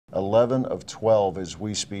11 of 12 as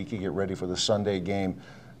we speak. You get ready for the Sunday game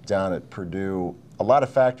down at Purdue. A lot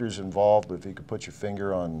of factors involved, but if you could put your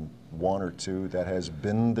finger on one or two that has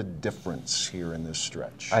been the difference here in this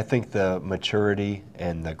stretch. I think the maturity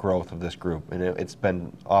and the growth of this group, and it's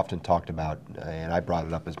been often talked about, and I brought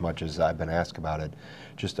it up as much as I've been asked about it,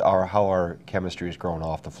 just how our chemistry has grown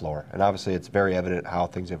off the floor. And obviously it's very evident how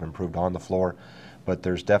things have improved on the floor, but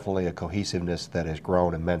there's definitely a cohesiveness that has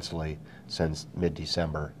grown immensely since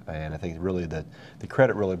mid-December. And I think really the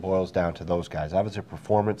credit really boils down to those guys. Obviously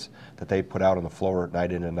performance that they put out on the floor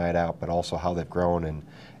night in and night out, but also how they've grown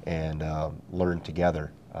and learned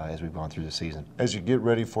together as we've gone through the season. As you get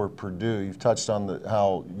ready for Purdue, you've touched on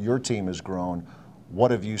how your team has grown.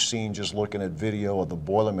 What have you seen just looking at video of the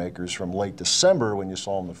Boilermakers from late December when you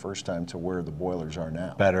saw them the first time to where the Boilers are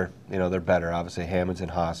now? Better. You know, they're better. Obviously, Hammonds and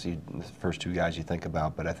Haas, the first two guys you think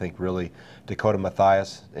about. But I think really Dakota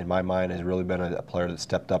Mathias, in my mind, has really been a player that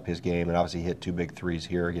stepped up his game and obviously hit two big threes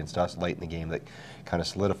here against us late in the game that kind of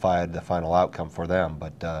solidified the final outcome for them.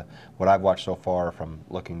 But what I've watched so far from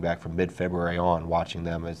looking back from mid-February on, watching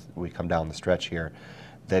them as we come down the stretch here,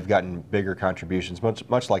 they've gotten bigger contributions,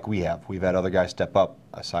 much like we have. We've had other guys step up,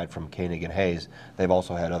 aside from Koenig and Hayes. They've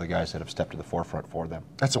also had other guys that have stepped to the forefront for them.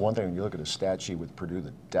 That's the one thing when you look at a stat sheet with Purdue,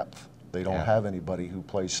 the depth. They don't have anybody who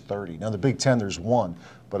plays 30. Now, the Big Ten, there's one,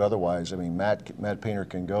 but otherwise, I mean, Matt Painter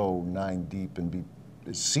can go 9 deep and be,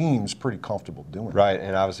 it seems, pretty comfortable doing it. Right,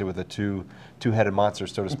 and obviously with the two-headed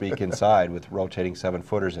monsters, so to speak, inside with rotating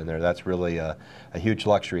 7-footers in there, that's really a huge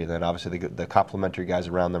luxury. And then obviously the complementary guys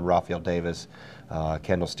around them, Raphael Davis,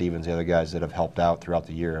 Kendall Stevens, the other guys that have helped out throughout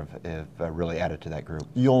the year have really added to that group.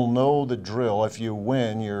 You'll know the drill. If you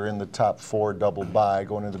win, you're in the top 4 double bye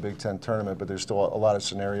going into the Big Ten tournament, but there's still a lot of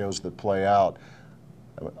scenarios that play out.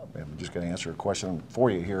 I'm just going to answer a question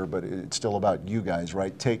for you here, but it's still about you guys,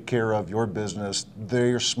 right? Take care of your business.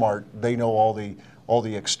 They're smart. They know all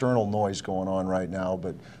the external noise going on right now,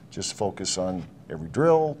 but just focus on every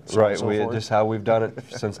drill. Right, just how we've done it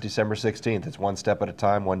since December 16th. It's one step at a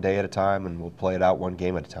time, one day at a time, and we'll play it out one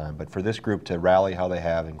game at a time. But for this group to rally how they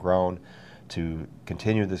have and grown, to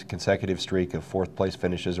continue this consecutive streak of 4th place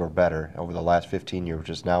finishes or better over the last 15 years, which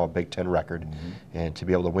is now a Big Ten record, and to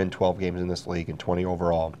be able to win 12 games in this league and 20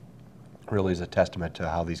 overall, really is a testament to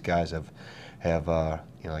how these guys have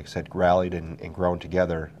you know, like I said, rallied and grown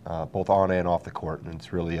together, both on and off the court, and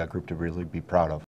it's really a group to really be proud of.